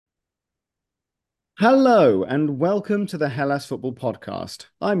Hello and welcome to the Hellas Football Podcast.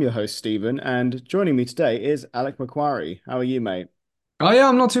 I'm your host, Stephen, and joining me today is Alec McQuarrie. How are you, mate? Oh yeah,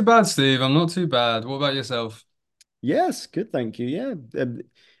 I'm not too bad, Steve. I'm not too bad. What about yourself? Yes, good, thank you. Yeah,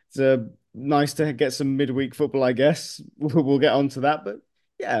 it's nice to get some midweek football, I guess. We'll get on to that, but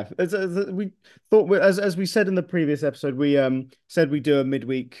yeah, as we thought, as we said in the previous episode, we said we do a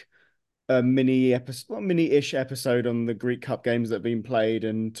midweek mini episode, well, mini-ish episode on the Greek Cup games that have been played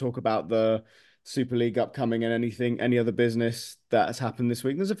and talk about the Super League upcoming and any other business that has happened this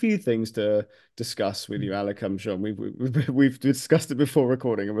week. There's a few things to discuss with you, Alec. I'm sure we've discussed it before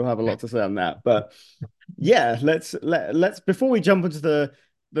recording, and we'll have a lot to say on that. But yeah, let's before we jump into the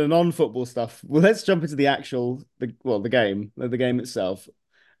non-football stuff, well, let's jump into the actual the game itself.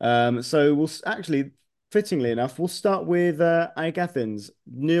 So actually, fittingly enough, we'll start with AEK Athens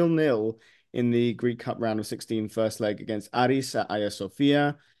 0-0 in the Greek Cup round of 16 first leg against Aris at Hagia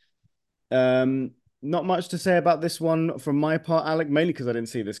Sophia. Um, Not much to say about this one from my part, Alec, mainly because I didn't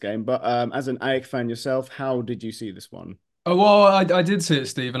see this game. But as an AEK fan yourself, how did you see this one? Oh, well, I did see it,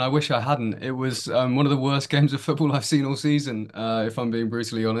 Steve, and I wish I hadn't. It was one of the worst games of football I've seen all season, if I'm being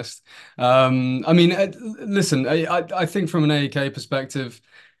brutally honest. I mean, listen, I think from an AEK perspective,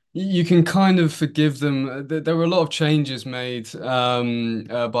 you can kind of forgive them. There were a lot of changes made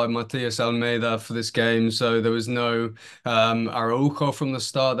by Matias Almeida for this game. So there was no Araujo from the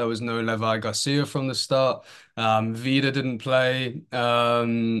start. There was no Levi Garcia from the start. Vida didn't play,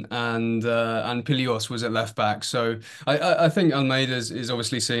 and Pilios was at left back. So I think Almeida is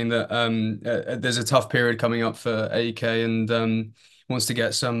obviously seeing that there's a tough period coming up for AEK and wants to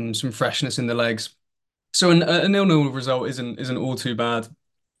get some freshness in the legs. So a 0-0 result isn't all too bad.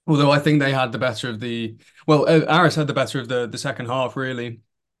 Although I think they had the better of Aris had the better of the second half, really.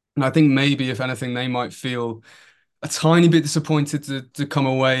 And I think maybe, if anything, they might feel a tiny bit disappointed to come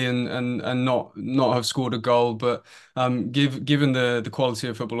away and not have scored a goal. But given the quality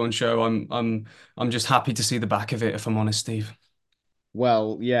of football on show, I'm just happy to see the back of it, if I'm honest, Steve.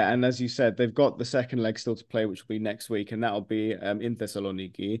 Well, yeah, and as you said, they've got the second leg still to play, which will be next week, and that'll be in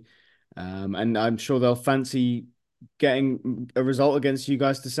Thessaloniki. And I'm sure they'll fancy getting a result against you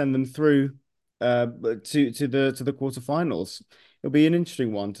guys to send them through to the quarterfinals. It'll be an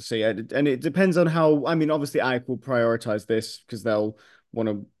interesting one to see, and it depends on how. I mean, obviously, AEK will prioritize this because they'll want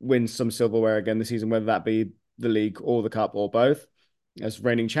to win some silverware again this season, whether that be the league or the cup or both, as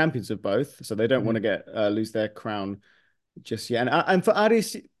reigning champions of both. So they don't want to Mhm. get lose their crown just yet. And for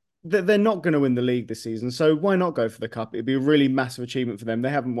Aris, they're not going to win the league this season, so why not go for the cup? It'd be a really massive achievement for them. They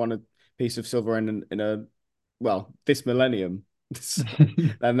haven't won a piece of silver in a well this millennium, so,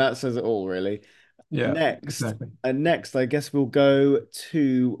 and that says it all, really. Yeah, Next, exactly. next, I guess we'll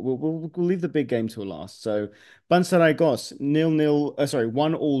leave the big game till last. So Panserraikos 0-0, sorry,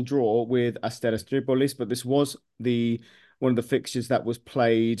 1-1 draw with Asteras Tripolis, but this was the one of the fixtures that was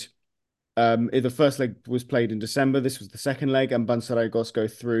played the first leg was played in December. This was the second leg, and Panserraikos go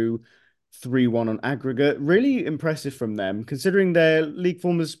through 3-1 on aggregate. Really impressive from them, considering their league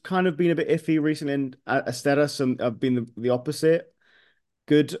form has kind of been a bit iffy recently, and Asteras have been the opposite.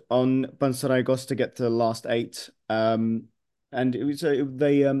 Good on Panserraikos to get to the last eight. And it was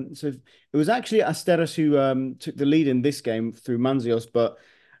it was actually Asteras who took the lead in this game through Manzios, but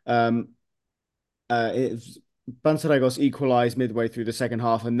um, it Panserraikos equalised midway through the second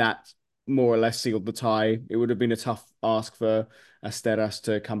half, and that more or less sealed the tie. It would have been a tough ask for Asteras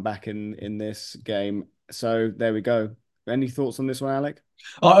to come back in this game. So there we go. Any thoughts on this one, Alec?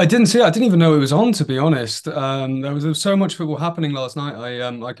 I didn't see it. I didn't even know it was on, to be honest. There was so much football happening last night.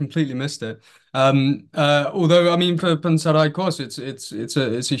 I completely missed it. Although I mean for Panathinaikos,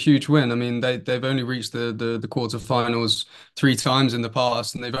 it's a huge win. I mean they've only reached the quarterfinals three times in the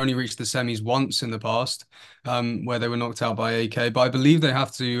past, and they've only reached the semis once in the past, where they were knocked out by AK. But I believe they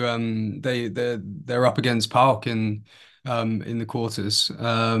have to they're up against PAOK in the quarters,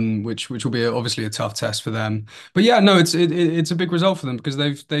 which will be obviously a tough test for them. But yeah, no, it's a big result for them because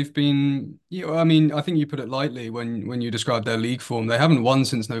they've been, I mean, I think you put it lightly when you described their league form. They haven't won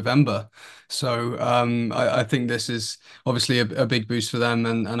since November, so I think this is obviously a big boost for them,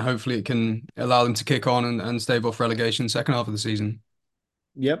 and hopefully it can allow them to kick on and stave off relegation second half of the season.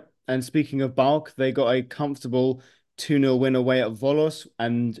 Yep. And speaking of Balk, they got a comfortable 2-0 win away at Volos,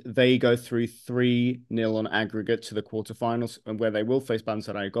 and they go through 3-0 on aggregate to the quarterfinals, and where they will face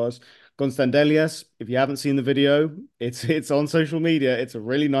Panserraikos. Constandelias, if you haven't seen the video, it's on social media. It's a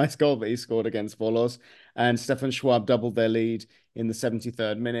really nice goal that he scored against Volos. And Stefan Schwab doubled their lead in the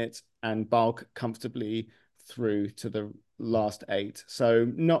 73rd minute, and Balk comfortably through to the last eight.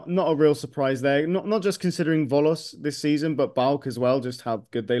 So not a real surprise there. Not just considering Volos this season, but PAOK as well, just how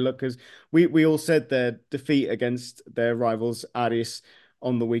good they look. Because we all said their defeat against their rivals Aris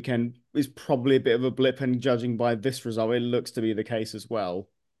on the weekend is probably a bit of a blip, and judging by this result, it looks to be the case as well.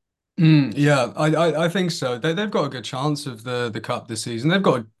 Yeah, I think so. They've got a good chance of the cup this season. They've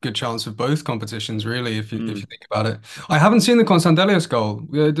got a good chance of both competitions, really, if you Mm. think about it. I haven't seen the Constantelios goal.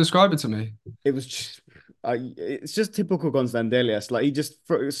 Describe it to me. It was just, it's just typical Constantelias. Like he just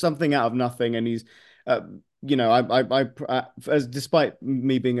threw something out of nothing, and he's, uh, as despite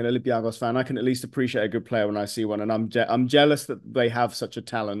me being an Olympiakos fan, I can at least appreciate a good player when I see one, and I'm jealous that they have such a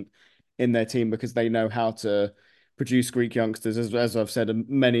talent in their team because they know how to produce Greek youngsters, as I've said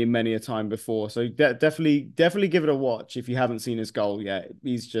many a time before. So definitely give it a watch if you haven't seen his goal yet.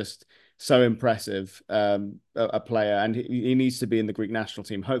 He's just so impressive, a player, and he needs to be in the Greek national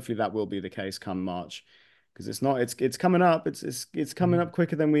team. Hopefully, that will be the case come March, because it's not. It's coming up. It's coming up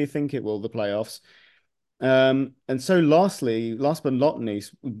quicker than we think it will. The playoffs. And so, last but not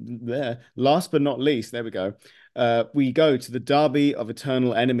least, there we go. We go to the derby of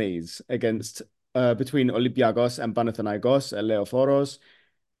eternal enemies against between Olympiakos and Panathinaikos at Leoforos.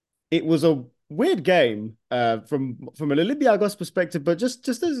 It was a weird game from an Olympiakos perspective, but just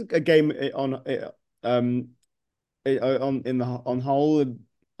as a game um on in the on whole.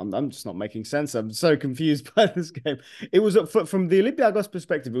 I'm just not making sense. I'm so confused by this game. It was from the Olympiakos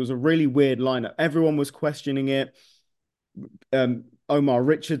perspective, it was a really weird lineup. Everyone was questioning it. Omar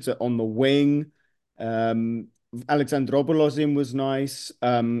Richards on the wing. Alexandropoulos in was nice.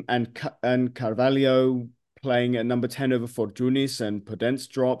 And Carvalho playing at number 10 over Fortounis, and Podence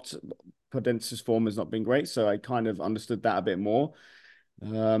dropped. Podence's form has not been great, so I kind of understood that a bit more.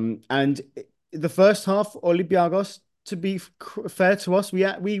 And the first half, Olympiakos, to be fair to us,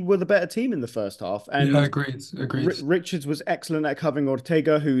 we were the better team in the first half, Yeah, and agreed. Richards was excellent at covering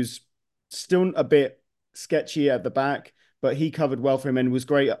Ortega, who's still a bit sketchy at the back, but he covered well for him and was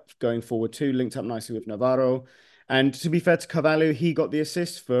great going forward too, linked up nicely with Navarro. And to be fair to Carvalho, he got the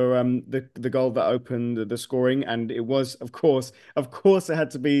assist for the goal that opened the scoring, and it was of course it had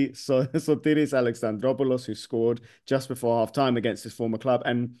to be Sotiris Alexandropoulos who scored just before half time against his former club.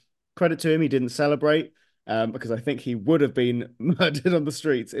 And credit to him, he didn't celebrate, because I think he would have been murdered on the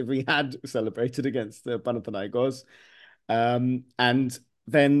streets if he had celebrated against the Panathinaikos. And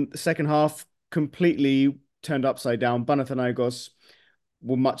then the second half completely turned upside down. Panathinaikos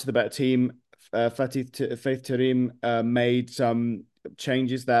were much the better team. Faith Terim made some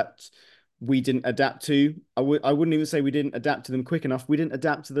changes that we didn't adapt to. I wouldn't even say we didn't adapt to them quick enough. We didn't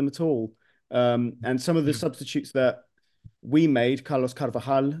adapt to them at all. And some of the substitutes that we made, Carlos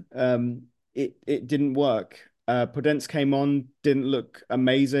Carvajal, it didn't work. Podence came on, didn't look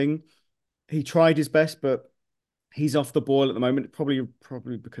amazing. He tried his best, but he's off the ball at the moment,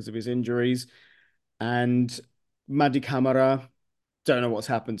 probably because of his injuries. And Madi Camara, don't know what's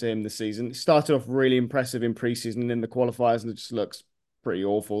happened to him this season. He started off really impressive in preseason in the qualifiers, and it just looks pretty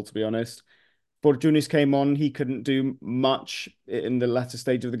awful, to be honest. Fortounis came on, he couldn't do much in the latter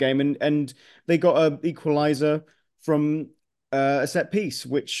stage of the game, and they got an equalizer from a set piece,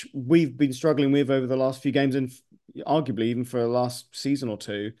 which we've been struggling with over the last few games, and arguably even for the last season or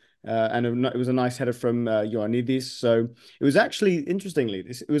two. And it was a nice header from Ioannidis. So it was actually, interestingly,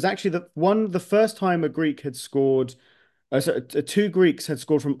 it was actually the first time a Greek had scored. Two Greeks had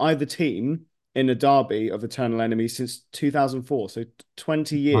scored from either team in a derby of eternal enemies since 2004. So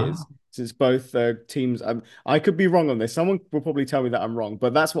 20 years Wow. since both teams. I could be wrong on this. Someone will probably tell me that I'm wrong,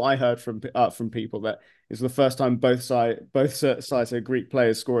 but that's what I heard from people, that it's the first time both sides had Greek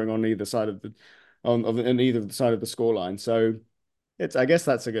players scoring on either side of the on either side of the scoreline. So I guess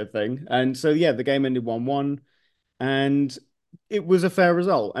that's a good thing. And so yeah, the game ended 1-1, and it was a fair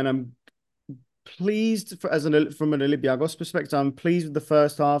result. And I'm pleased from an Olympiakos perspective. I'm pleased with the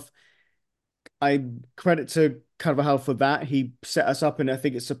first half. I credit to Carvajal for that. He set us up, and I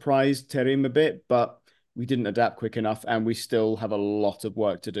think it surprised Terim a bit, but we didn't adapt quick enough, and we still have a lot of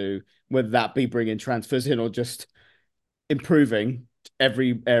work to do, whether that be bringing transfers in or just improving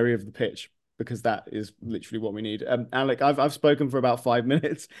every area of the pitch, because that is literally what we need. Alec, I've spoken for about 5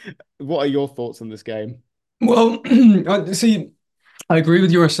 minutes. What are your thoughts on this game? Well, I see. I agree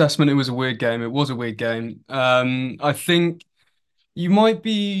with your assessment. It was a weird game. It was a weird game. I think you might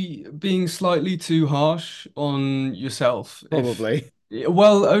be being slightly too harsh on yourself if, Probably.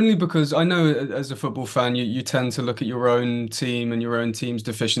 well, only because I know as a football fan, you tend to look at your own team and your own team's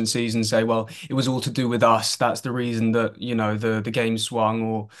deficiencies and say, well, it was all to do with us. That's the reason that, the game swung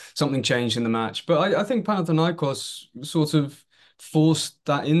or something changed in the match. But I think Panathinaikos sort of forced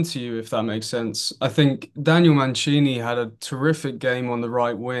that into you, if that makes sense. I think Daniel Mancini had a terrific game on the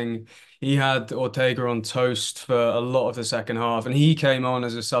right wing. He had Ortega on toast for a lot of the second half, and he came on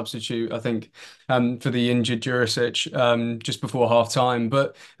as a substitute, I think, for the injured Jurisic just before half time.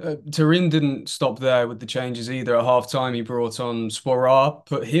 But Turin didn't stop there with the changes either. At half time, he brought on Sporar,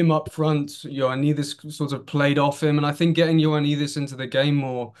 put him up front. Ioannidis sort of played off him, and I think getting Ioannidis into the game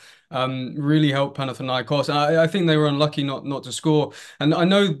more really helped Panathinaikos. I think they were unlucky not to score. And I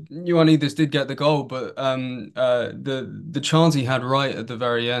know Ioannidis did get the goal, but the chance he had right at the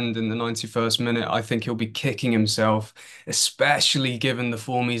very end in the 91st minute, I think he'll be kicking himself, especially given the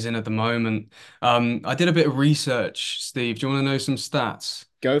form he's in at the moment. I did a bit of research, Steve. Do you want to know some stats?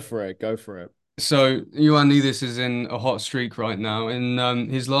 Go for it. Go for it. So Ioannidis is in a hot streak right now. In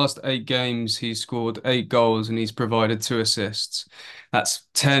his last 8 games, he's scored 8 goals and he's provided 2 assists. That's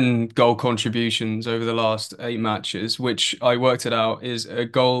 10 goal contributions over the last 8 matches, which I worked it out is a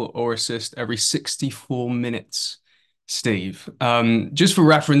goal or assist every 64 minutes. Steve, just for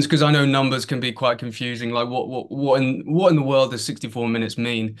reference, because I know numbers can be quite confusing. Like what in the world does 64 minutes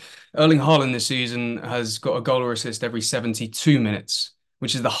mean? Erling Haaland this season has got a goal or assist every 72 minutes,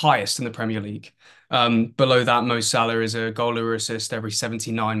 which is the highest in the Premier League. Below that, Mo Salah is a goal or assist every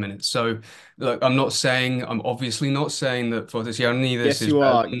 79 minutes. So, look, I'm obviously not saying that Ioannidis Yes, is you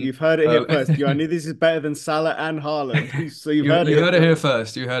better are. than. You've heard it here Uh, first. You, I knew this is better than Salah and Haaland. So you've heard it you here heard it here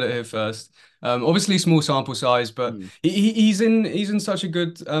first. first. You heard it here first. Obviously, small sample size, but Hmm. he's in such a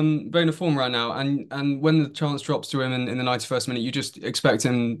good vein of form right now. And when the chance drops to him in the 91st minute, you just expect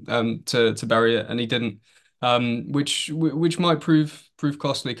him to bury it, and he didn't. Which might prove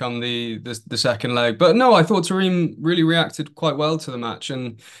costly come the second leg. But no, I thought Tareem really reacted quite well to the match.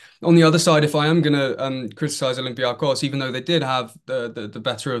 And on the other side, if I am going to criticize Olympiakos, even though they did have the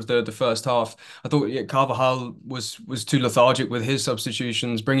better of the first half, I thought Carvajal was too lethargic with his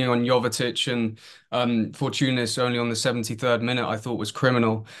substitutions, bringing on Jovetic and Fortounis only on the 73rd minute. I thought was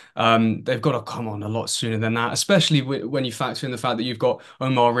criminal. They've got to come on a lot sooner than that, especially when you factor in the fact that you've got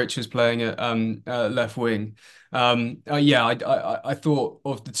Omar Richards playing at left wing. Yeah, I thought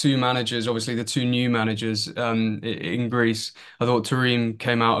of the two managers, obviously the two new managers in Greece. I thought Tareem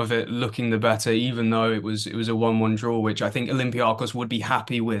came out of it looking the better, even though it was a 1-1 draw, which I think Olympiakos would be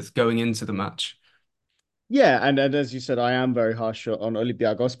happy with going into the match. Yeah, and as you said, I am very harsh on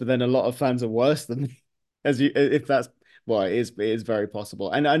Olympiacos, but then a lot of fans are worse than me. As you, if that's well, it is very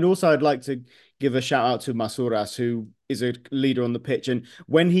possible. And also, I'd like to give a shout out to Masouras, who is a leader on the pitch. And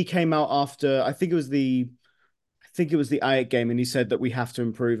when he came out after, I think it was the AEK game, and he said that we have to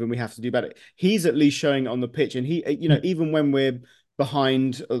improve and we have to do better. He's at least showing it on the pitch, and even when we're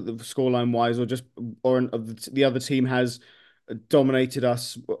behind the scoreline wise, or just or the other team has dominated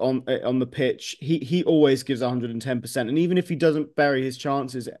us on the pitch, he always gives 110%. And even if he doesn't bury his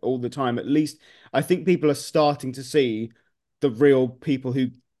chances all the time, at least I think people are starting to see the real people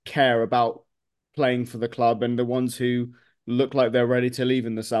who care about playing for the club and the ones who look like they're ready to leave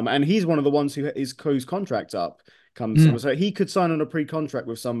in the summer. And he's one of the ones whose contract's up come summer. Mm. So he could sign on a pre-contract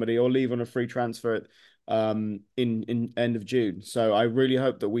with somebody or leave on a free transfer in end of June. So I really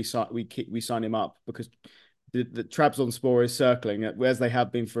hope that we sign him up, because the Trabzonspor is circling it, as they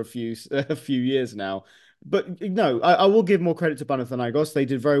have been for a few years now. But no, I will give more credit to Panathinaikos. They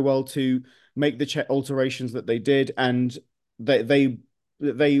did very well to make the alterations that they did, and they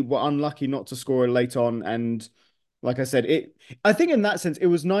were unlucky not to score late on. And like I said, I think in that sense, it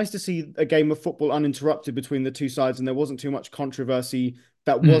was nice to see a game of football uninterrupted between the two sides, and there wasn't too much controversy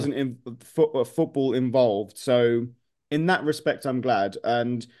that Mm. wasn't in football involved. So in that respect, I'm glad.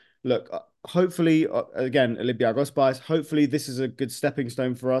 And look, hopefully, again, Olympiacos bias. Hopefully, this is a good stepping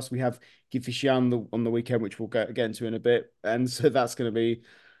stone for us. We have Gifishian on the weekend, which we'll get into in a bit, and so that's going to be,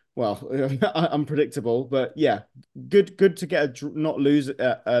 well, unpredictable. But yeah, good to get not lose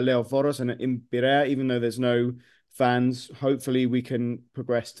Leo Foros and in Piraeus, even though there's no fans. Hopefully, we can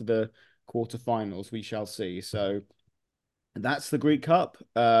progress to the quarterfinals. We shall see. So that's the Greek Cup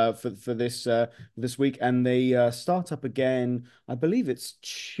for this week, and they start up again. I believe it's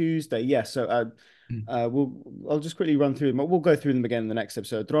Tuesday. Yeah, so Mm. I'll just quickly run through them. We'll go through them again in the next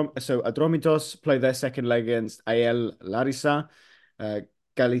episode. So Adromitos play their second leg against AL Larissa. Uh,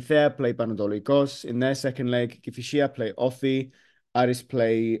 Galithea play Panathinaikos in their second leg. Kifisia play Ofi. Aris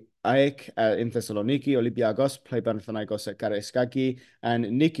play AEK in Thessaloniki. Olympiakos play Panathinaikos at Karaiskaki. And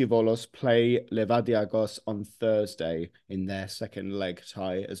Nikivolos play Levadiakos on Thursday in their second leg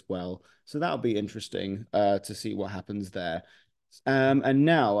tie as well. So that'll be interesting to see what happens there. And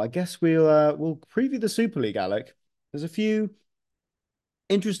now I guess we'll preview the Super League, Alec. There's a few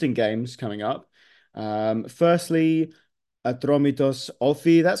interesting games coming up. Firstly, Adromitos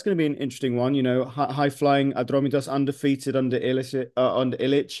Ofi. That's going to be an interesting one. High flying Adromitos undefeated under Ilic.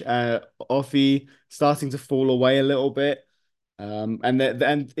 Ofi starting to fall away a little bit. And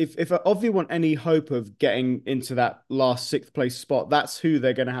if Ovi want any hope of getting into that last sixth place spot, that's who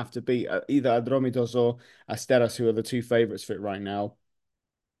they're going to have to beat, either Adromitos or Asteras, who are the two favorites for it right now.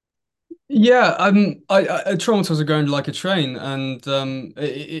 Yeah, Toronto's are going like a train, and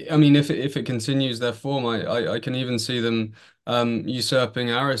I mean, if it continues their form, I can even see them usurping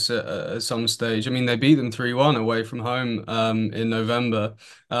Aris at some stage. I mean, they beat them 3-1 away from home in November.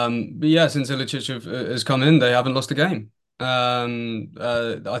 But yeah, since Ilicic has come in, they haven't lost a game.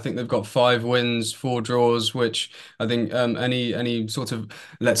 I think they've got 5 wins, 4 draws, which I think any sort of,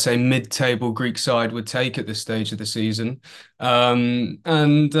 let's say, mid-table Greek side would take at this stage of the season. And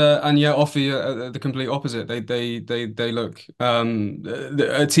yeah, Offi the complete opposite. They look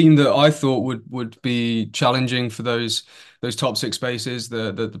a team that I thought would be challenging for those top 6 spaces,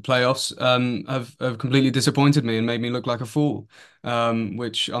 the playoffs, have completely disappointed me and made me look like a fool,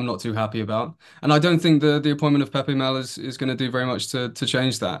 which I'm not too happy about. And I don't think the appointment of Pepe Mel is going to do very much to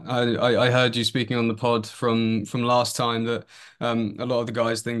change that. I heard you speaking on the pod from last time that a lot of the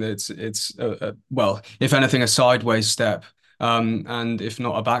guys think that it's well, if anything, a sideways step. And if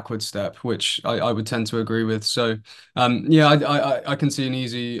not a backward step, which I would tend to agree with. So, yeah, I can see an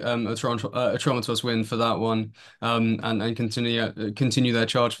easy a Atromitos win for that one, and continue their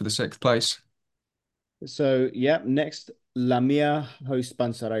charge for the sixth place. So, yeah, next, Lamia host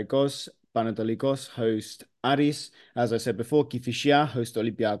Panserraikos, Panathinaikos host Aris. As I said before, Kifisia host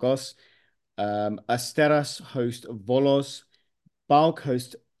Olympiakos, Asteras host Volos, PAOK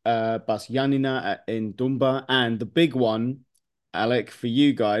host Bas Yanina in Dumba, and the big one, Alec, for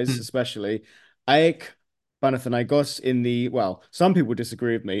you guys Hmm. especially, AEK Panathinaikos in the, well, some people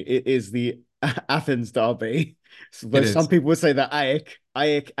disagree with me. It is the Athens derby. It But some is. people would say that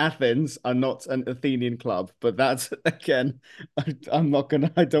AEK Athens are not an Athenian club. But that's, again, I'm not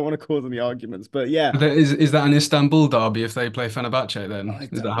gonna, I don't want to cause any arguments. But yeah, Is that an Istanbul derby if they play Fenerbahce then? I Is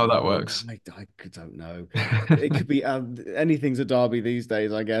that don't how that know. works? I don't know. It could be anything's a derby these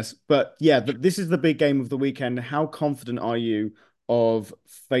days, I guess. But yeah, this is the big game of the weekend. How confident are you of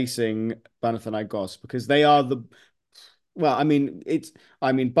facing Panathinaikos? Because they are the well,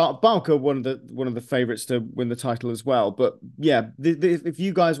 Barca one of the favorites to win the title as well. But yeah, if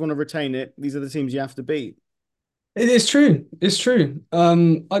you guys want to retain it, these are the teams you have to beat. It is true. It's true.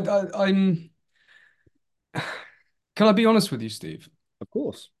 I'm. Can I be honest with you, Steve? Of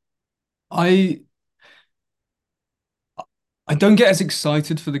course. I I don't get as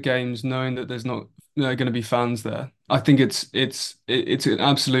excited for the games knowing that there's not going to be fans there. I think it's an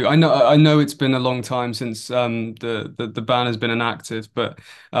absolute. I know it's been a long time since the ban has been enacted, but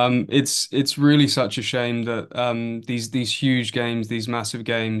it's really such a shame that these huge games, these massive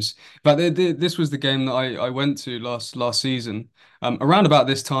games. But this was the game that I went to last season, around about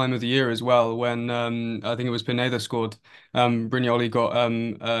this time of the year as well, when I think it was Pineda scored. Brignoli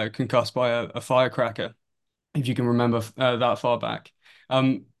got concussed by a firecracker, if you can remember that far back.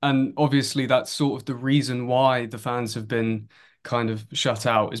 And obviously, that's sort of the reason why the fans have been kind of shut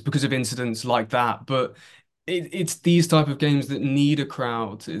out is because of incidents like that. But it's these type of games that need a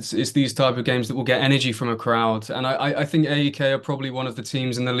crowd. It's these type of games that will get energy from a crowd. And I think AEK are probably one of the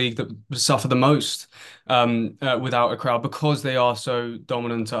teams in the league that suffer the most without a crowd because they are so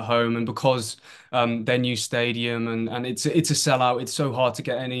dominant at home and because their new stadium and it's a sellout. It's so hard to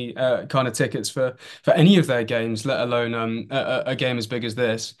get any kind of tickets for any of their games, let alone a game as big as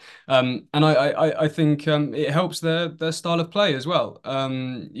this. And I think it helps their style of play as well.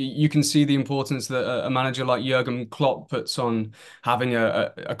 You can see the importance that a manager like Jurgen Klopp puts on having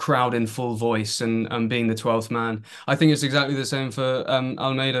a crowd in full voice and being the 12th man. I think it's exactly the same for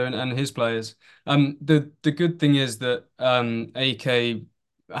Almeida and his players. The good thing is that AK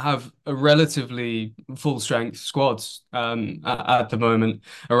have a relatively full strength squads at the moment.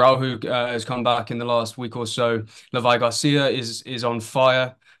 Araujo has come back in the last week or so. Levi Garcia is on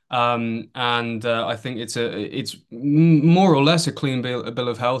fire. And I think it's more or less a clean bill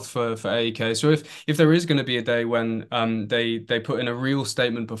of health for AEK. So if there is going to be a day when they put in a real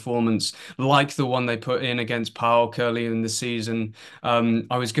statement performance like the one they put in against PAOK early in the season,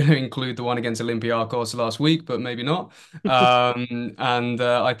 I was going to include the one against Olympiakos last week, but maybe not. And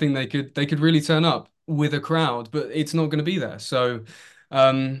I think they could really turn up with a crowd, but it's not going to be there. So.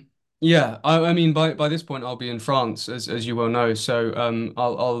 Yeah, I mean by this point I'll be in France as you well know, so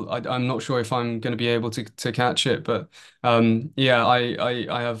I'm not sure if I'm going to be able to catch it, but yeah,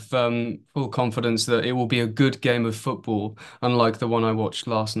 I have full confidence that it will be a good game of football, unlike the one I watched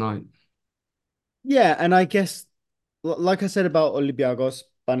last night. Yeah, and I guess like I said about Olympiakos,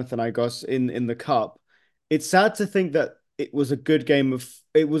 Panathinaikos in the cup, it's sad to think that it was a good game of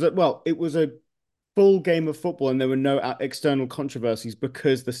it was a full game of football and there were no external controversies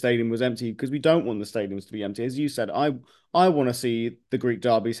because the stadium was empty because we don't want the stadiums to be empty. As you said, I want to see the Greek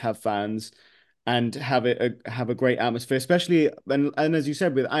derbies have fans and have a great atmosphere, especially and as you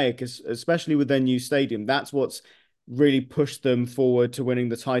said with AEK, especially with their new stadium. That's what's really pushed them forward to winning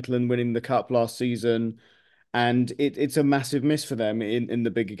the title and winning the cup last season. And it's a massive miss for them in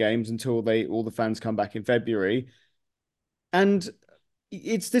the bigger games until they all the fans come back in February. And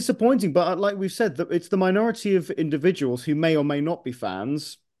it's disappointing, but like we've said, that it's the minority of individuals who may or may not be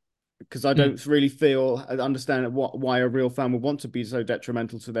fans, because I Mm. don't really feel I understand why a real fan would want to be so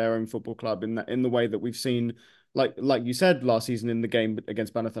detrimental to their own football club in the way that we've seen, like you said last season in the game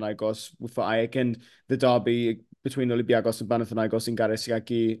against Panathinaikos for AEK and the derby between Olympiakos and Panathinaikos in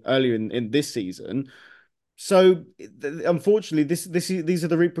Karesiaki earlier in this season. So unfortunately, these are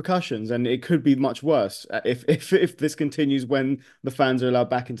the repercussions, and it could be much worse if this continues when the fans are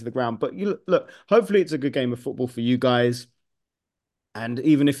allowed back into the ground. But you look, hopefully, it's a good game of football for you guys. And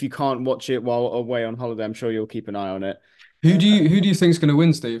even if you can't watch it while away on holiday, I'm sure you'll keep an eye on it. Who do you think is going to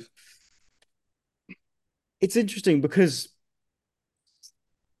win, Steve? It's interesting because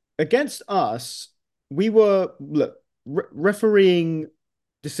against us, we were look refereeing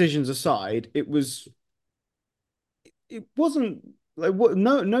decisions aside, it wasn't like what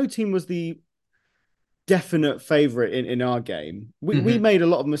no team was the definite favorite in our game. We Hmm. made a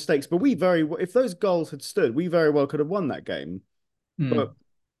lot of mistakes, but we very if those goals had stood, we very well could have won that game. But Mm.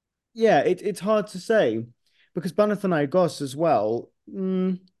 yeah, it's hard to say because Panathinaikos as well.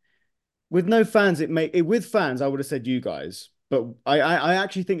 With no fans, with fans, I would have said you guys. But I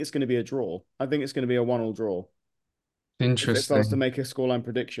actually think it's going to be a draw. I think it's going to be a 1-1 draw if I was to Interesting. make a scoreline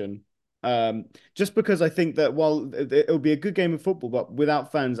prediction. Just because I think that while it'll be a good game of football, but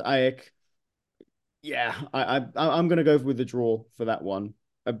without fans, AEK, yeah, I'm going to go with the draw for that one,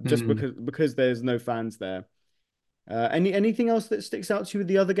 just Mm. because there's no fans there. Anything else that sticks out to you with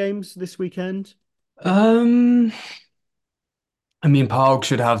the other games this weekend? Um, I mean, PAOK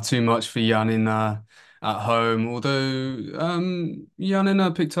should have too much for Yanina at home, although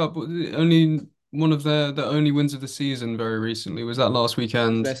Yanina picked up only one of the only wins of the season very recently. Was that last It's their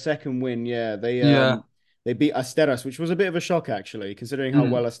weekend? second win. Yeah, Yeah. they beat Asteras, which was a bit of a shock actually, considering how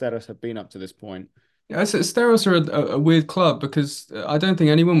well Mm. Asteras have been up to this point. Yeah, Asteras are a weird club because I don't think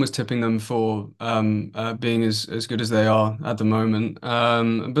anyone was tipping them for being as good as they are at the moment.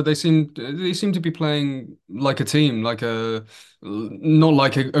 But they seem to be playing like a team, like a not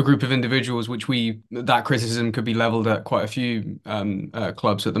like a group of individuals, which we that criticism could be leveled at quite a few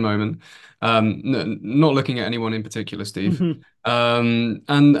clubs at the moment. Not looking at anyone in particular, Steve. And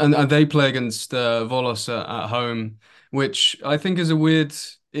they play against Volos at home, which I think is a weird.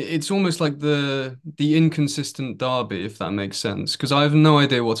 It's almost like the inconsistent derby, if that makes sense. Because I have no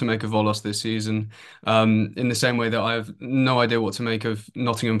idea what to make of Volos this season. In the same way that I have no idea what to make of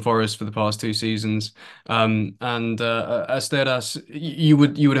Nottingham Forest for the past two seasons. And Asteras, you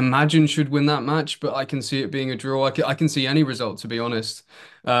would imagine should win that match, but I can see it being a draw. I can see any result, to be honest.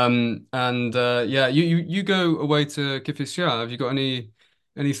 And yeah, you go away to Kifissia. Have you got any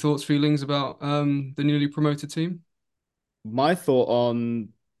thoughts, feelings about the newly promoted team? My thought on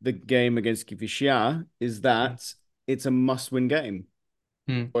the game against Kougias is Mm. that it's a must-win game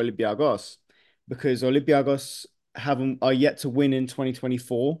Mm. for Olympiakos because Olympiakos haven't are yet to win in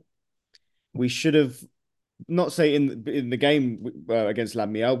 2024. We should have not say in the game against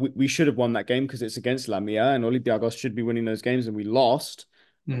Lamia, we should have won that game because it's against Lamia and Olympiakos should be winning those games and we lost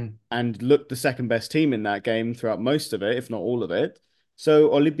Mm. and looked the second best team in that game throughout most of it, if not all of it. So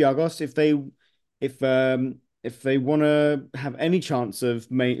Olympiakos, if they want to have any chance of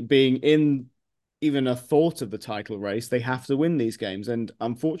being in even a thought of the title race, they have to win these games. And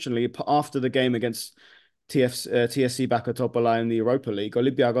unfortunately, after the game against TSC Bakatopola in the Europa League,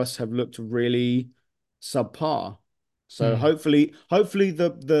 Olympiakos have looked really subpar. So Mm. hopefully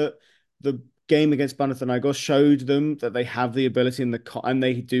the game against Panathinaikos showed them that they have the ability and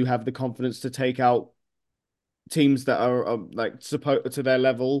they do have the confidence to take out teams that are like supposed to their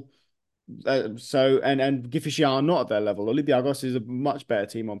level. So and Gifisya are not at their level. Olympiakos is a much better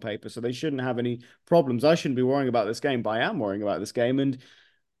team on paper, so they shouldn't have any problems. I shouldn't be worrying about this game, but I am worrying about this game. And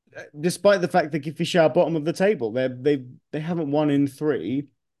despite the fact that Gifisya are bottom of the table, they haven't won in three.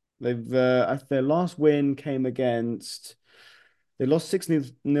 They've their last win came against they lost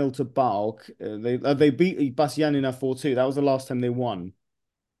 6-0 to PAOK. They beat Basianina 4-2. That was the last time they won.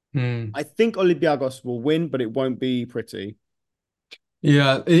 Mm. I think Olympiakos will win, but it won't be pretty.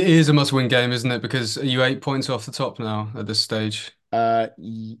 Yeah, it is a must-win game, isn't it? Because are you 8 points off the top now at this stage?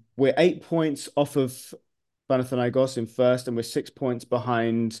 We're 8 points off of Panathinaikos in first, and we're 6 points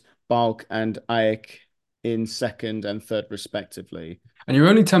behind PAOK and AEK in second and third, respectively. And you're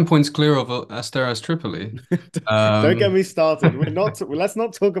only 10 points clear of Asteras Tripoli. Don't get Um, me started. We're not. Let's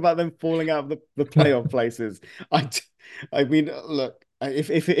not talk about them falling out of the playoff places. I mean, look.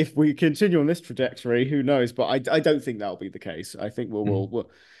 If we continue on this trajectory, who knows? But I don't think that'll be the case. I think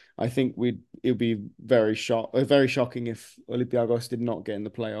I think it'll be very shocking if Olympiakos did not get in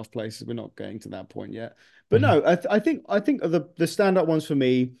the playoff places. We're not getting to that point yet. But Mhm. no, I think the standout ones for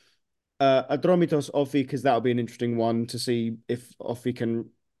me, Adromitos Offi, because that'll be an interesting one to see if Offi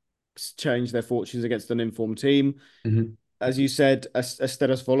can change their fortunes against an informed team. Mhm. As you said,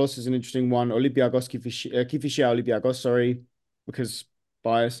 Asteras Volos is an interesting one. Olympiakos, Kifishia Olympiakos, sorry, because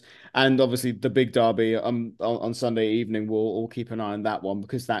bias. And obviously the big derby on Sunday evening, we'll all keep an eye on that one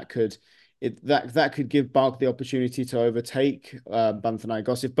because that could give Bark the opportunity to overtake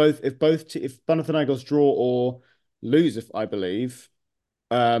Panathinaikos. If Panathinaikos draw or lose, if I believe,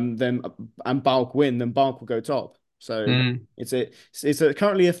 then and Balk win, then Balk will go top. So Mhm.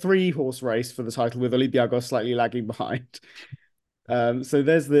 currently a three-horse race for the title with Olympiacos slightly lagging behind. So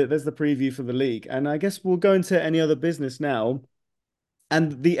there's the preview for the league, and I guess we'll go into any other business now.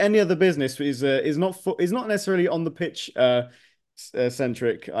 And the any other business is not necessarily on the pitch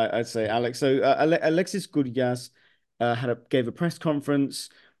centric. I'd say Alex. So Alexis Kougias gave a press conference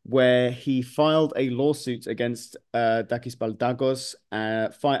where he filed a lawsuit against Dakis Baldagos,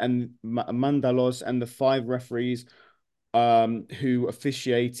 and Mandalos and the five referees who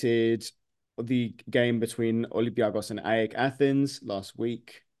officiated the game between Olympiakos and AEK Athens last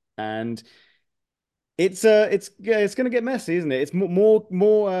week. And it's going to get messy, isn't it? It's more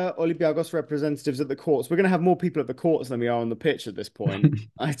Olympiacos representatives at the courts. We're going to have more people at the courts than we are on the pitch at this point,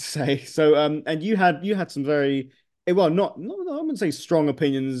 I'd say. So and you had some very well, not I wouldn't say strong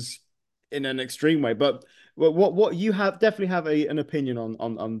opinions in an extreme way, but what you have definitely have an opinion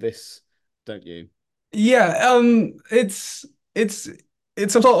on this, don't you? Yeah, it's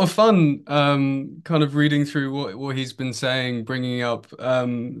it's a lot of fun, kind of reading through what he's been saying, bringing up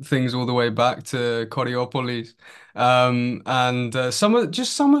things all the way back to Koriopolis, and some of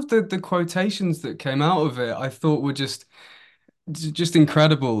the quotations that came out of it, I thought were just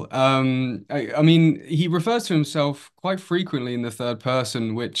incredible. I mean, he refers to himself quite frequently in the third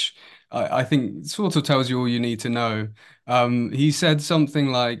person, which I think sort of tells you all you need to know. He said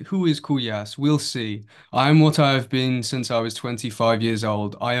something like, "Who is Kougias? We'll see. I am what I have been since I was 25 years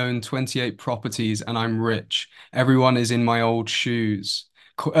old. I own 28 properties and I'm rich. Everyone is in my old shoes."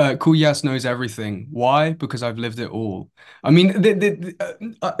 Kougias knows everything. Why? Because I've lived it all. I mean,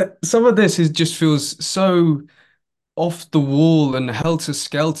 some of this just feels so off the wall and helter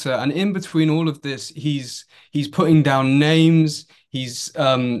skelter. And in between all of this, he's putting down names. He's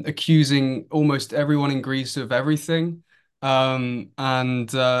accusing almost everyone in Greece of everything.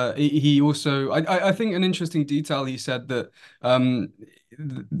 And he also, I think, an interesting detail. He said that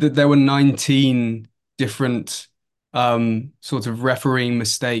that there were 19 different sort of refereeing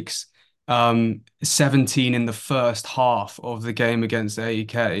mistakes. 17 in the first half of the game against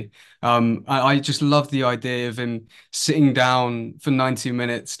AEK. I just love the idea of him sitting down for 90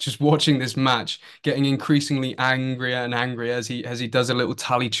 minutes, just watching this match, getting increasingly angrier and angrier as he does a little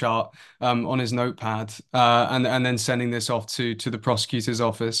tally chart on his notepad, and then sending this off to the prosecutor's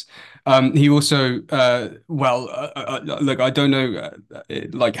office. He also, look, I don't know,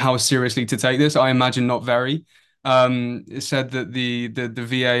 like how seriously to take this. I imagine not very. It said that the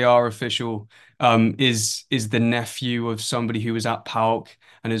VAR official is the nephew of somebody who was at PAOK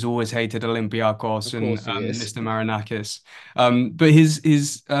and has always hated Of Olympiakos and course he is. Mr. Marinakis. But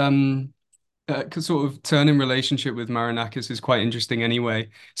his sort of turn in relationship with Marinakis is quite interesting anyway,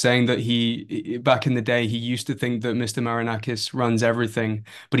 saying that back in the day, he used to think that Mr. Marinakis runs everything,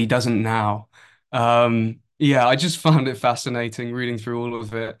 but he doesn't now. Yeah, I just found it fascinating reading through all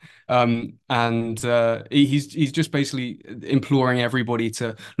of it. And he's just basically imploring everybody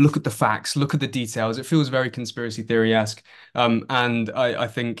to look at the facts, look at the details. It feels very conspiracy theory-esque. And I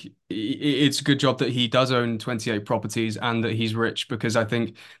think it's a good job that he does own 28 properties and that he's rich because I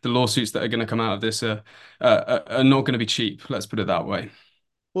think the lawsuits that are going to come out of this are not going to be cheap. Let's put it that way.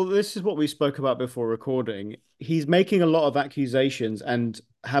 Well, this is what we spoke about before recording. He's making a lot of accusations and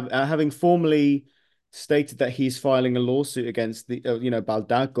having formally stated that he's filing a lawsuit against the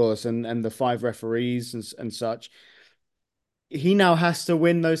Baldacos and the five referees and such. He now has to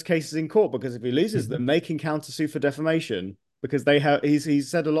win those cases in court because if he loses Mhm. them, they can countersue for defamation because he's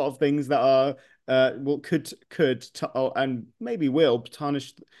said a lot of things that are and maybe will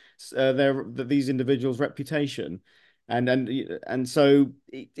tarnish these individuals' reputation. And so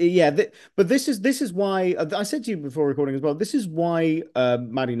yeah, but this is why I said to you before recording as well. This is why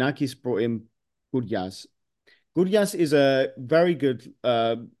Marinakis brought in Kougias. Kougias is a very good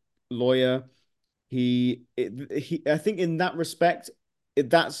lawyer. I think in that respect,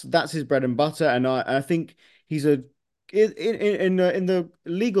 that's his bread and butter, and I think he's a in the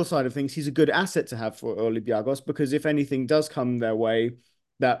legal side of things, he's a good asset to have for Olympiakos because if anything does come their way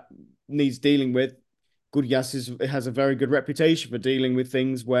that needs dealing with, has a very good reputation for dealing with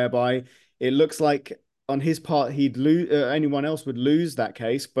things whereby it looks like on his part he'd lose, anyone else would lose that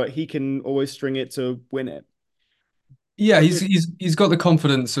case, but he can always string it to win it. Yeah, But he's got the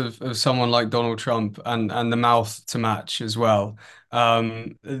confidence of someone like Donald Trump and the mouth to match as well.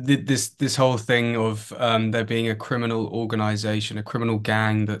 This whole thing of there being a criminal organization, a criminal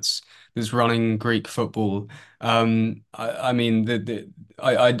gang that's running Greek football. I mean,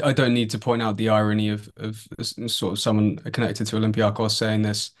 I don't need to point out the irony of sort of someone connected to Olympiakos saying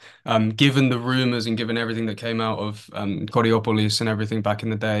this. Given the rumors and given everything that came out of Koriopolis and everything back in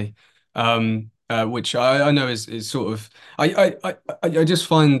the day. Which I know is sort of I just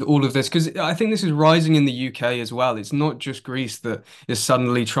find all of this because I think this is rising in the UK as well. It's not just Greece that is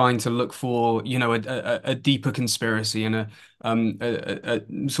suddenly trying to look for, a deeper conspiracy and a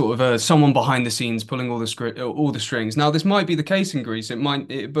sort of someone behind the scenes pulling all the strings. Now, this might be the case in Greece.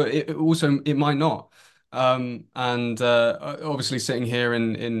 But it might not. And obviously, sitting here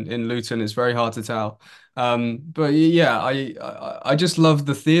in Luton, it's very hard to tell. But yeah, I just love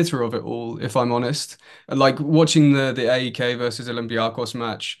the theatre of it all, if I'm honest. Like watching the AEK versus Olympiakos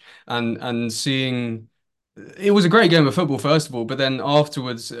match and seeing it was a great game of football, first of all, but then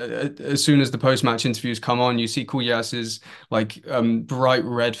afterwards, as soon as the post-match interviews come on, you see Kougias's like bright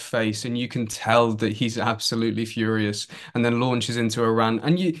red face, and you can tell that he's absolutely furious, and then launches into a rant.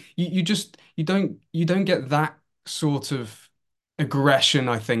 And you just you don't get that sort of aggression,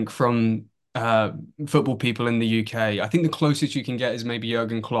 I think, from football people in the UK. I think the closest you can get is maybe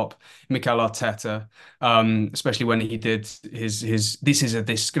Jurgen Klopp, Mikel Arteta, especially when he did his "this is a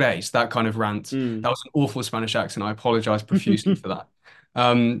disgrace" that kind of rant. That mm, was an awful Spanish accent. I apologize profusely for that.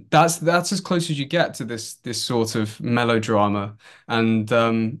 That's as close as you get to this sort of melodrama, and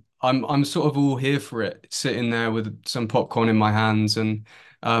I'm sort of all here for it, sitting there with some popcorn in my hands, and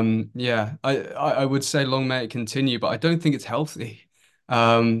yeah, I would say long may it continue, but I don't think it's healthy.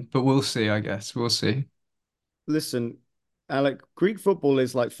 But we'll see, I guess. We'll see. Listen, Alec, Greek football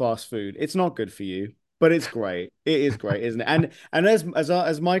is like fast food. It's not good for you, but it's great. It is great, isn't it? And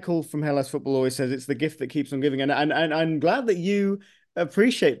as Michael from Hellas Football always says, it's the gift that keeps on giving. And I'm glad that you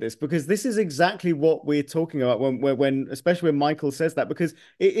appreciate this because this is exactly what we're talking about when especially when Michael says that because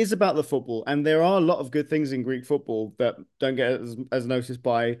it is about the football and there are a lot of good things in Greek football that don't get as noticed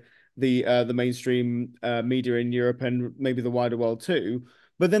by the mainstream media in Europe and maybe the wider world too.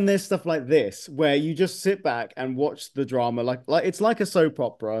 But then there's stuff like this where you just sit back and watch the drama, like it's like a soap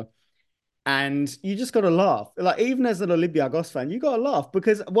opera, and you just got to laugh. Like even as an Olympiacos fan, you got to laugh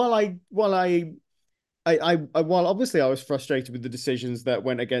because while obviously I was frustrated with the decisions that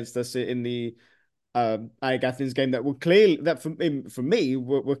went against us in the AEK Athens game that were clearly that for me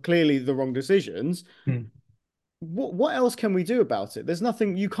were clearly the wrong decisions. Hmm. What else can we do about it? There's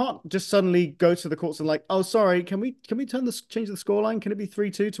nothing. You can't just suddenly go to the courts and like, oh, sorry, can we change the scoreline? Can it be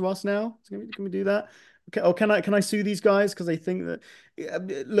 3-2 to us now? Can we do that? Okay, or can I sue these guys because they think that?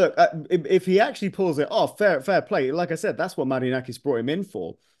 Look, if he actually pulls it off, fair play. Like I said, that's what Marinakis brought him in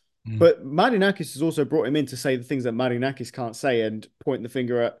for. Hmm. But Marinakis has also brought him in to say the things that Marinakis can't say and point the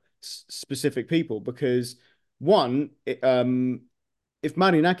finger at specific people because one, if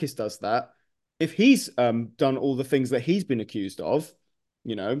Marinakis does that, if he's done all the things that he's been accused of,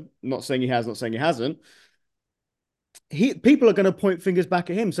 not saying he has, not saying he hasn't, people are going to point fingers back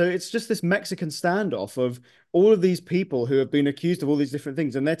at him. So it's just this Mexican standoff of all of these people who have been accused of all these different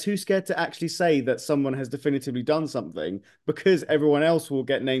things, and they're too scared to actually say that someone has definitively done something because everyone else will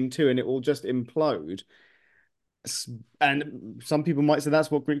get named too, and it will just implode. And some people might say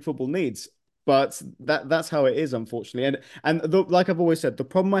that's what Greek football needs. But that's how it is, unfortunately. Like I've always said, the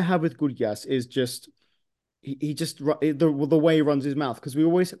problem I have with Kougias is just he just the way he runs his mouth because we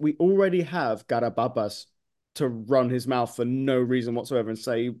already have Garababas to run his mouth for no reason whatsoever and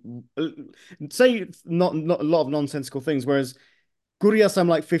say not a lot of nonsensical things. Whereas Gurias, I'm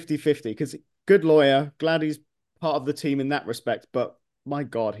like 50-50 because good lawyer, glad he's part of the team in that respect. But my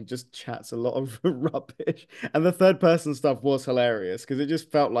God, he just chats a lot of rubbish. And the third person stuff was hilarious because it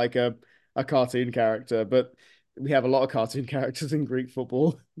just felt like a cartoon character. But we have a lot of cartoon characters in Greek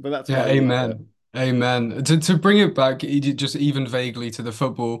football, but that's Yeah, why I love it. amen. Amen. To bring it back just even vaguely to the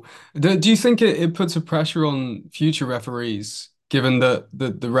football, do you think it puts a pressure on future referees, given that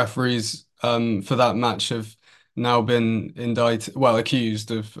the referees for that match have now been indicted, well,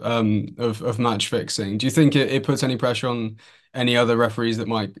 accused of match fixing? Do you think it puts any pressure on any other referees that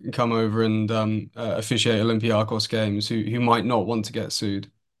might come over and officiate Olympiakos games who might not want to get sued?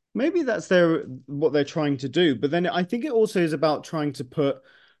 Maybe that's what they're trying to do, but then I think it also is about trying to put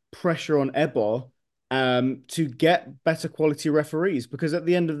pressure on Ebo to get better quality referees because at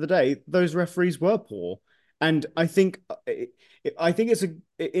the end of the day, those referees were poor, and I think it's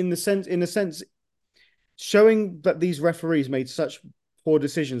in a sense showing that these referees made such poor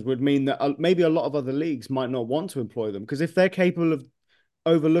decisions would mean that maybe a lot of other leagues might not want to employ them because if they're capable of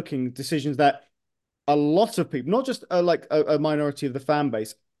overlooking decisions that a lot of people, not just like a minority of the fan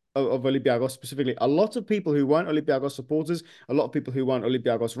base of Olympiacos specifically, a lot of people who weren't Olympiacos supporters, a lot of people who weren't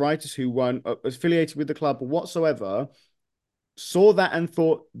Olympiacos writers, who weren't affiliated with the club whatsoever, saw that and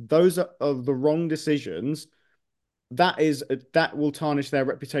thought those are the wrong decisions. That will tarnish their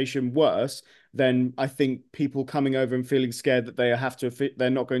reputation worse than I think people coming over and feeling scared that they're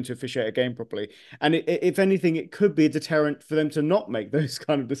not going to officiate a game properly. And if anything, it could be a deterrent for them to not make those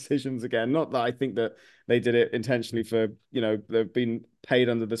kind of decisions again. Not that I think that they did it intentionally for they've been paid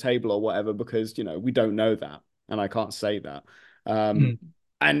under the table or whatever because we don't know that and I can't say that. Um,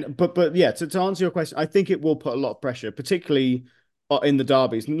 and but yeah, to answer your question, I think it will put a lot of pressure, particularly in the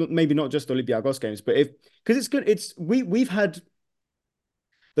derbies. Maybe not just Olympiacos games, but if because it's good. We've had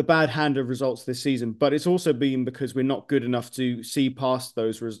the bad hand of results this season, but it's also been because we're not good enough to see past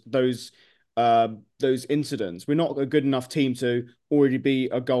those incidents. We're not a good enough team to already be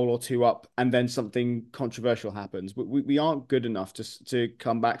a goal or two up, and then something controversial happens. We aren't good enough to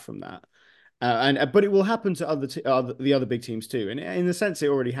come back from that. But it will happen to the other big teams too, and in a sense, it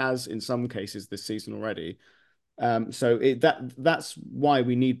already has in some cases this season already. So that's why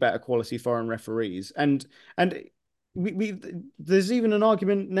we need better quality foreign referees, and we there's even an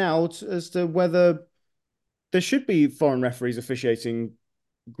argument now as to whether there should be foreign referees officiating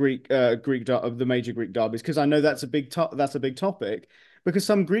Greek of the major Greek derbies because I know that's a big topic because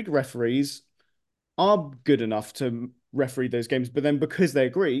some Greek referees are good enough to referee those games, but then because they're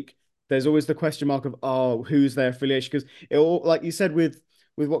Greek, there's always the question mark of who's their affiliation because it all like you said with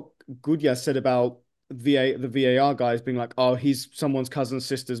what Kougias said about the VAR guys being like, oh, he's someone's cousin's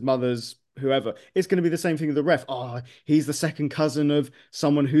sister's mother's whoever. It's going to be the same thing with the ref. Oh, he's the second cousin of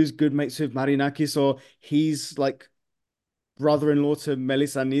someone who's good mates with Marinakis, or he's like brother-in-law to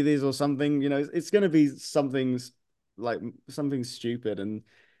Melisanides or something. It's going to be like something stupid. And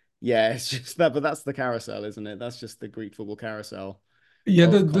yeah, it's just that, but that's the carousel, isn't it? That's just the Greek football carousel Yeah,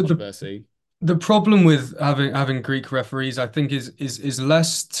 of controversy. the problem with having Greek referees, I think, is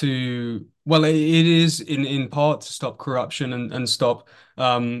less to well, it is in part to stop corruption and stop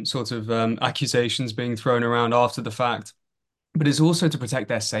sort of accusations being thrown around after the fact, but it's also to protect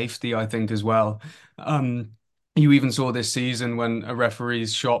their safety, I think, as well. Um, you even saw this season when a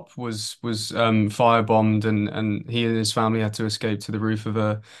referee's shop was firebombed and he and his family had to escape to the roof of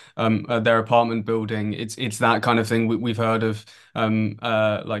their apartment building. It's that kind of thing we've heard of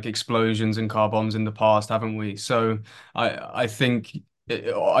like explosions and car bombs in the past, haven't we? So I think.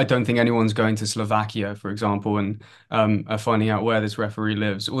 I don't think anyone's going to Slovakia, for example, and are finding out where this referee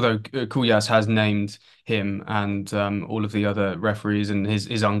lives. Although Kougias has named him and all of the other referees and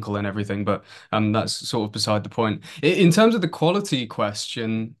his uncle and everything. But that's sort of beside the point. In terms of the quality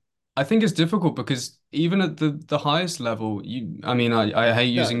question, I think it's difficult because even at the highest level, I mean, I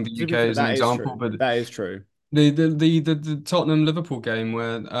hate No, using the to be UK fair, as an that is example, true. but That is true. the Tottenham Liverpool game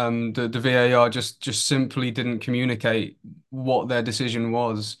where the VAR just simply didn't communicate what their decision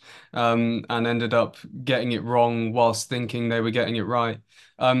was and ended up getting it wrong whilst thinking they were getting it right.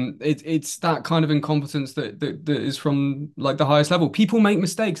 It's that kind of incompetence that is from like the highest level. People make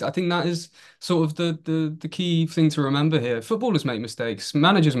mistakes. I think that is sort of the key thing to remember here. Footballers make mistakes,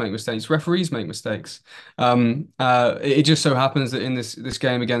 managers make mistakes, referees make mistakes. It just so happens that in this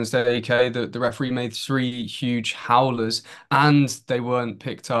game against AEK, the referee made three huge howlers, and they weren't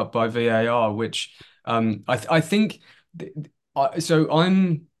picked up by VAR, which I think. So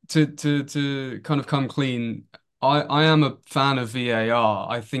I'm to kind of come clean. I am a fan of VAR.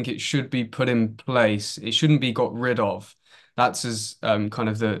 I think it should be put in place. It shouldn't be got rid of. That's as kind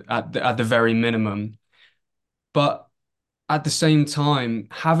of at the very minimum. But at the same time,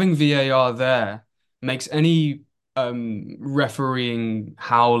 having VAR there makes any refereeing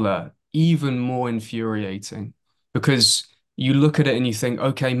howler even more infuriating because you look at it and you think,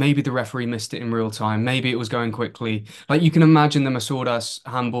 okay, maybe the referee missed it in real time. Maybe it was going quickly. Like you can imagine the Masouras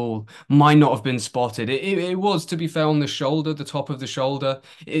handball might not have been spotted. It was, to be fair, on the shoulder, the top of the shoulder.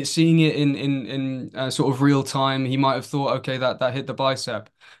 Seeing it in sort of real time, he might have thought, okay, that hit the bicep.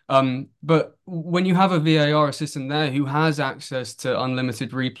 But when you have a VAR assistant there who has access to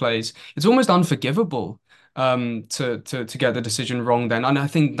unlimited replays, it's almost unforgivable to get the decision wrong then. And I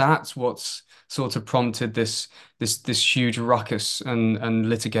think that's what's sort of prompted this huge ruckus and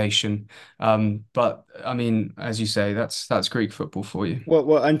litigation. But I mean, as you say, that's Greek football for you.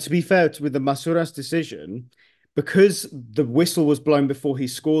 And to be fair with the Masouras decision, because the whistle was blown before he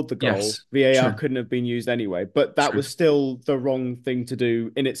scored the goal, Yes, VAR true, couldn't have been used anyway. But that true. was still the wrong thing to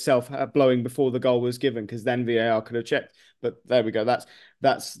do in itself, blowing before the goal was given, because then VAR could have checked. But there we go. That's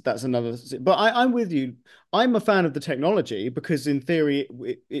another. But I'm with you. I'm a fan of the technology because in theory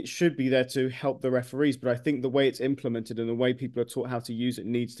it should be there to help the referees. But I think the way it's implemented and the way people are taught how to use it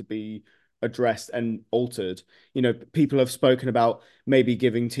needs to be addressed and altered. People have spoken about maybe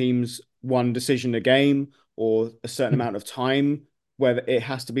giving teams one decision a game or a certain amount of time, where it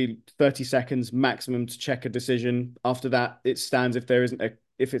has to be 30 seconds maximum to check a decision. After that, it stands if there isn't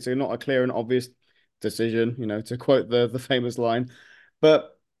if it's not a clear and obvious decision, to quote the famous line.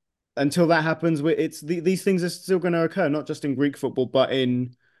 But until that happens, these things are still going to occur, not just in Greek football, but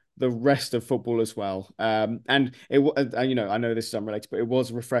in the rest of football as well. And I know this is unrelated, but it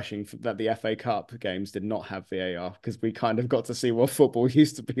was refreshing that the FA Cup games did not have VAR because we kind of got to see what football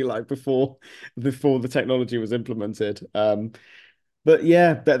used to be like before the technology was implemented. But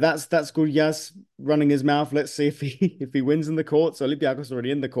yeah, that's Kougias running his mouth. Let's see if he wins in the courts. Olympiakos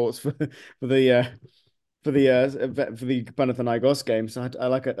already in the courts for the for the Panathinaikos game. So I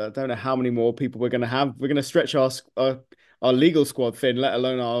don't know how many more people we're going to have. We're going to stretch our legal squad thin, let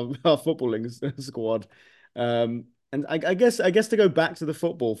alone our footballing squad. And I guess to go back to the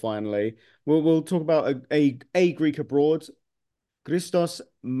football finally, we'll talk about a Greek abroad. Christos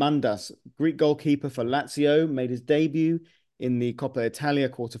Mandas, Greek goalkeeper for Lazio, made his debut in the Coppa Italia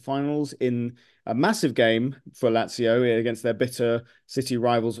quarterfinals in a massive game for Lazio against their bitter city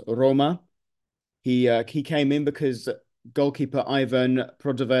rivals Roma. He came in because goalkeeper Ivan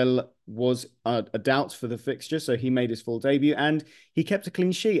Prodovel was a doubt for the fixture, so he made his full debut and he kept a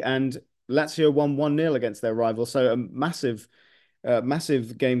clean sheet. And Lazio won 1-0 against their rival, so a massive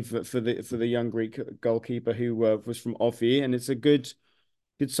game for the young Greek goalkeeper who was from Offi, and it's a good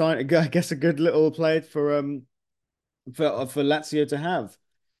sign. I guess a good little play for Lazio to have.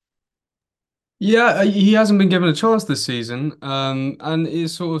 Yeah, he hasn't been given a chance this season, and it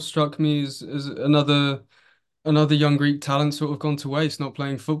sort of struck me as another young Greek talent sort of gone to waste, not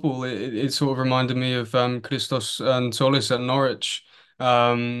playing football. It sort of reminded me of Christos and Solis at Norwich.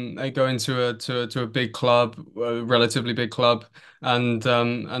 They go into a big club, a relatively big club, and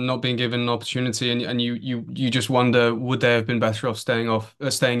not being given an opportunity, and you just wonder would they have been better off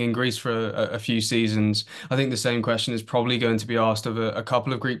staying in Greece for a few seasons. I think the same question is probably going to be asked of a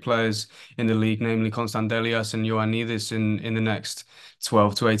couple of Greek players in the league, namely Konstantelias and Ioannidis in the next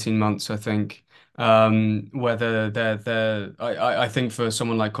 12 to 18 months, I think. Whether I think for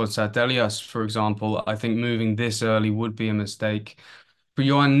someone like Kougias, for example, I think moving this early would be a mistake. For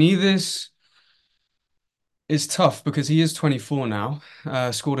Ioannidis, it's tough because he is 24 now,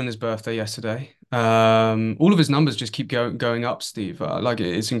 scored on his birthday yesterday. All of his numbers just keep going up, Steve. Like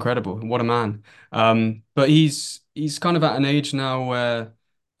it's incredible. What a man. But he's kind of at an age now where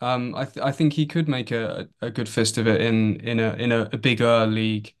I think he could make a good fist of it in a bigger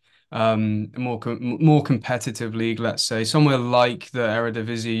league, a more competitive league, let's say. Somewhere like the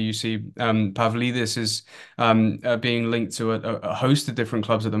Eredivisie, you see Pavlidis is being linked to a host of different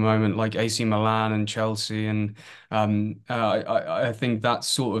clubs at the moment, like AC Milan and Chelsea, and I think that's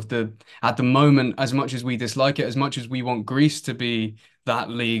sort of at the moment, as much as we dislike it, as much as we want Greece to be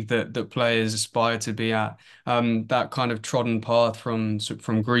that league that players aspire to be at, that kind of trodden path from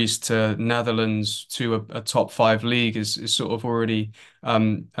Greece to Netherlands to a top five league is sort of already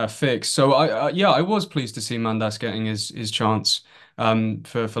fixed. So yeah, I was pleased to see Mandas getting his chance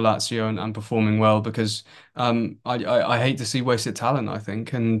for Lazio and performing well because I hate to see wasted talent, I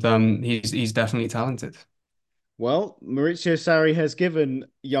think, and he's definitely talented. Well, Maurizio Sarri has given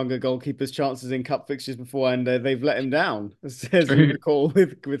younger goalkeepers chances in cup fixtures before, and they've let him down, as we True. recall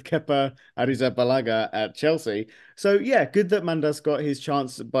with Kepa Arrizabalaga at Chelsea. So yeah, good that Mandas got his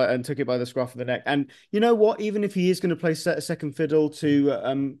chance and took it by the scruff of the neck. And you know what? Even if he is going to play second fiddle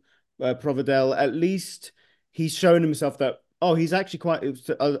to Providel, at least he's shown himself that he's actually quite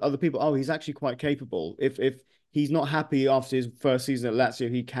to other people. He's actually quite capable. If he's not happy after his first season at Lazio,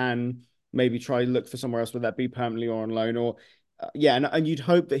 he can maybe try look for somewhere else, whether that be permanently or on loan, or yeah, and you'd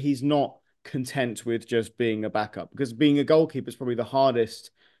hope that he's not content with just being a backup because being a goalkeeper is probably the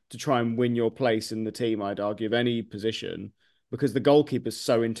hardest to try and win your place in the team. I'd argue of any position because the goalkeeper is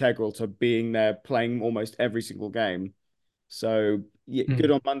so integral to being there, playing almost every single game. So yeah, good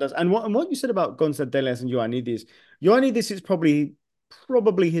Mm. on Mandas. And what you said about Gonzalo Delias and Ioannidis is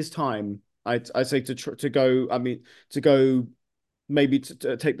probably his time. I'd say to go. I mean to go maybe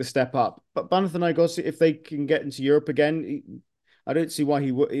to take the step up. But Panathinaikos, if they can get into Europe again, I don't see why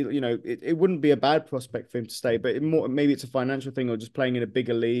he would. You know, it wouldn't be a bad prospect for him to stay. But maybe it's a financial thing or just playing in a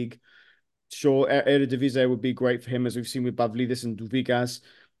bigger league. Sure, Eredivisie would be great for him, as we've seen with Pavlidis and Douvigas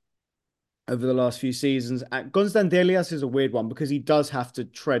over the last few seasons. Gonzalo Delias is a weird one because he does have to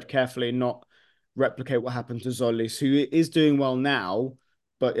tread carefully and not replicate what happened to Zolis, who is doing well now.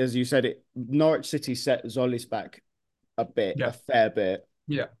 But as you said, Norwich City set Zolis back a Yeah, fair bit.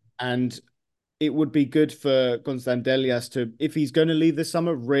 yeah, And it would be good for Gonzalo Delias to, if he's going to leave this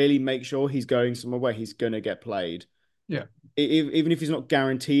summer, really make sure he's going somewhere where he's going to get played. yeah. Even if he's not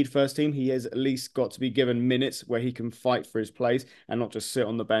guaranteed first team, he has at least got to be given minutes where he can fight for his place and not just sit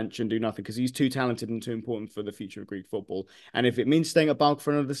on the bench and do nothing because he's too talented and too important for the future of Greek football. And if it means staying at PAOK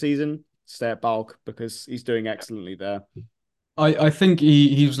for another season, stay at PAOK because he's doing excellently there. I think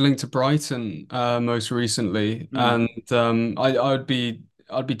he was linked to Brighton most recently, Hmm. and I'd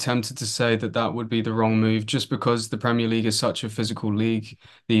be tempted to say that that would be the wrong move just because the Premier League is such a physical league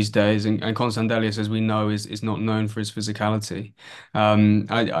these days, and Constantelius, as we know, is not known for his physicality.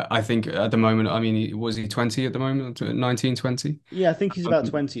 I think at the moment, I mean, was he 20 at the moment, 19, 20? Yeah, I think he's about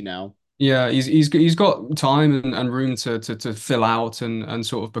 20 now. Yeah, he's got time and room to fill out and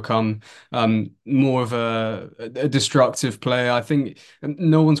sort of become more of a destructive player. I think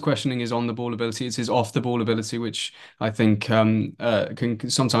no one's questioning his on the ball ability. It's his off the ball ability, which I think can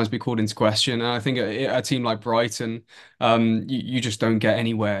sometimes be called into question. And I think a team like Brighton, you just don't get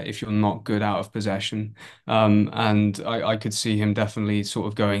anywhere if you're not good out of possession. And I could see him definitely sort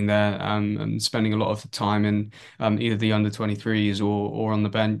of going there and spending a lot of the time in either the under 23s or on the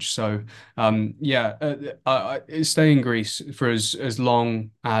bench. So. Yeah, stay in Greece for as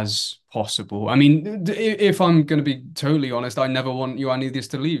long as possible. I mean, if I'm going to be totally honest, I never want Ioannidis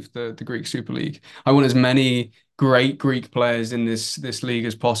to leave the Greek Super League. I want as many great Greek players in this league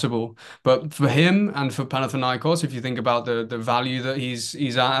as possible. But for him and for Panathinaikos, if you think about the value that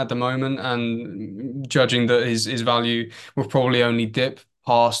he's at the moment, and judging that his value will probably only dip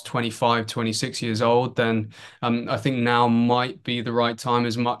past 25, 26 years old, then I think now might be the right time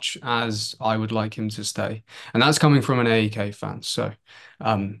as much as I would like him to stay. And that's coming from an AEK fan. So,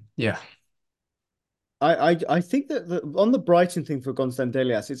 yeah. I think that on the Brighton thing for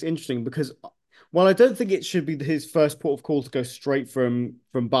Konstantelias, it's interesting because while I don't think it should be his first port of call to go straight from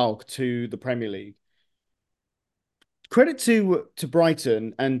Balk to the Premier League, credit to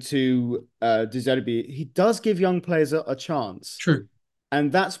Brighton and to De Zerbi, he does give young players a chance. True. And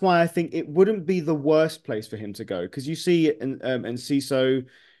that's why I think it wouldn't be the worst place for him to go because you see it and CISO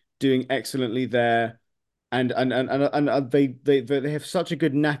doing excellently there. And they have such a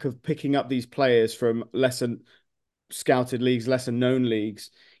good knack of picking up these players from lesser scouted leagues, lesser known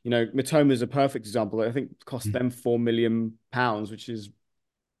leagues. You know, Matoma is a perfect example. I think it cost them £4 million, which is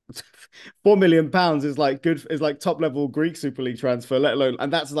 £4 million is like good is like top level Greek Super League transfer, let alone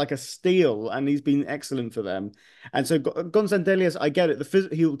and that's like a steal. And he's been excellent for them. And so Gonzalo Delias, I get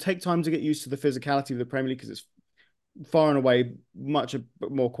it. He'll take time to get used to the physicality of the Premier League because it's far and away much a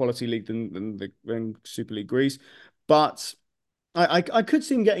more quality league than Super League Greece. But I could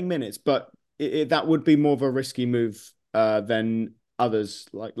see him getting minutes, but that would be more of a risky move than others,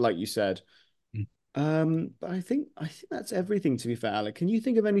 like you said. But I think that's everything. To be fair, Alec, can you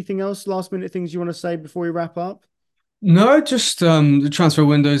think of anything else, last minute things you want to say before we wrap up? No, just the transfer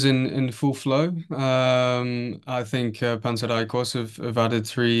windows in full flow. I think Panserraikos have added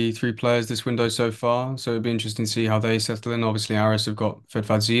three players this window so far, so it'd be interesting to see how they settle in. Obviously, Aris have got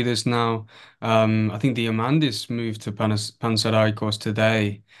Fedfazidis now. I think the Diamandis moved to Panserraikos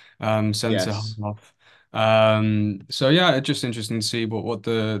today, centre Yes. half. So yeah, it's just interesting to see what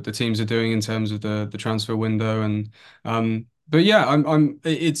the teams are doing in terms of the transfer window and but yeah,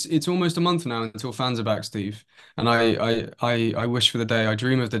 it's almost a month now until fans are back, Steve. And I wish for the day, I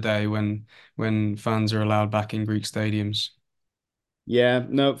dream of the day when fans are allowed back in Greek stadiums. Yeah,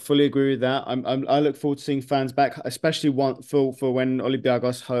 no, fully agree with that. I look forward to seeing fans back, especially one for when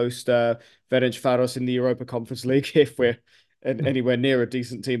Olympiakos host Ferencvaros in the Europa Conference League, if we're anywhere near a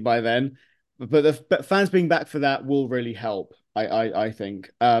decent team by then. But fans being back for that will really help. I think.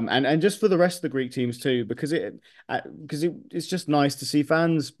 And just for the rest of the Greek teams too, it's just nice to see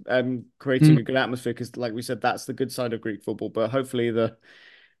fans creating Mm, a good atmosphere. Because, like we said, that's the good side of Greek football. But hopefully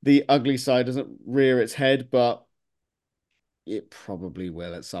the ugly side doesn't rear its head. But it probably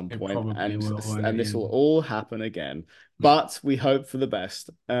will at some it point, probably will, won't and it? this Yeah. will all happen again. But we hope for the best.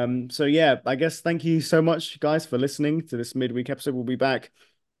 So yeah, I guess thank you so much, guys, for listening to this midweek episode. We'll be back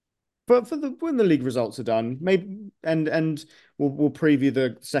for the when the league results are done, maybe and we'll preview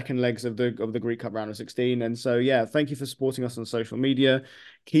the second legs of the Greek Cup round of 16. And so yeah, thank you for supporting us on social media.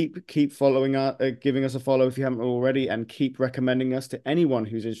 Keep following us, giving us a follow if you haven't already, and keep recommending us to anyone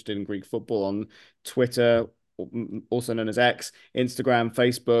who's interested in Greek football on Twitter, also known as X, Instagram,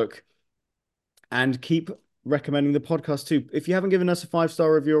 Facebook, and keep recommending the podcast too. If you haven't given us a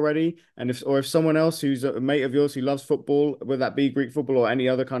 5-star review already, and if someone else who's a mate of yours who loves football, whether that be Greek football or any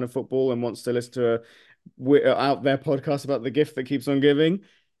other kind of football, and wants to listen to a out there podcast about the gift that keeps on giving,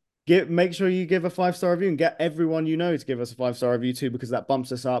 make sure you give a 5-star review and get everyone you know to give us a 5-star review too, because that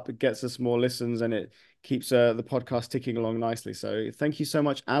bumps us up, it gets us more listens, and it keeps the podcast ticking along nicely. So thank you so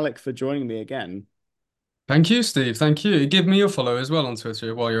much, Alec, for joining me again. Thank you, Steve. Thank you. Give me your follow as well on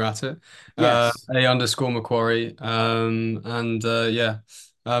Twitter while you're at it. Yes. A_McQuarrie. And yeah,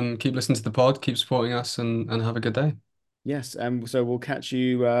 keep listening to the pod, keep supporting us, and have a good day. Yes, so we'll catch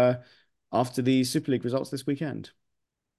you after the Super League results this weekend.